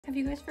Have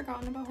you guys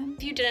forgotten about him?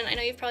 If you didn't, I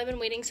know you've probably been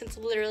waiting since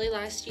literally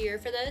last year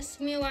for this. It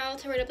took me a while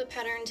to write up the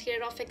pattern, to get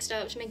it all fixed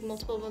up, to make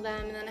multiple of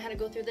them, and then I had to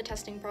go through the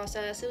testing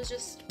process. It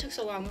took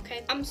so long,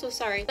 okay? I'm so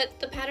sorry. But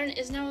the pattern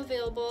is now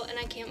available, and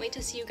I can't wait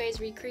to see you guys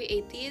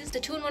recreate these. It's a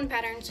 2-in-1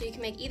 pattern, so you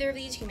can make either of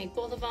these, you can make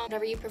both of them,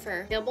 whatever you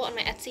prefer. Available on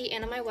my Etsy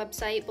and on my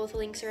website. Both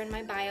links are in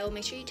my bio.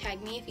 Make sure you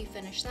tag me if you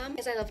finish them,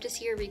 because I love to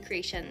see your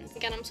recreations.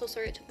 Again, I'm so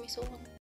sorry it took me so long.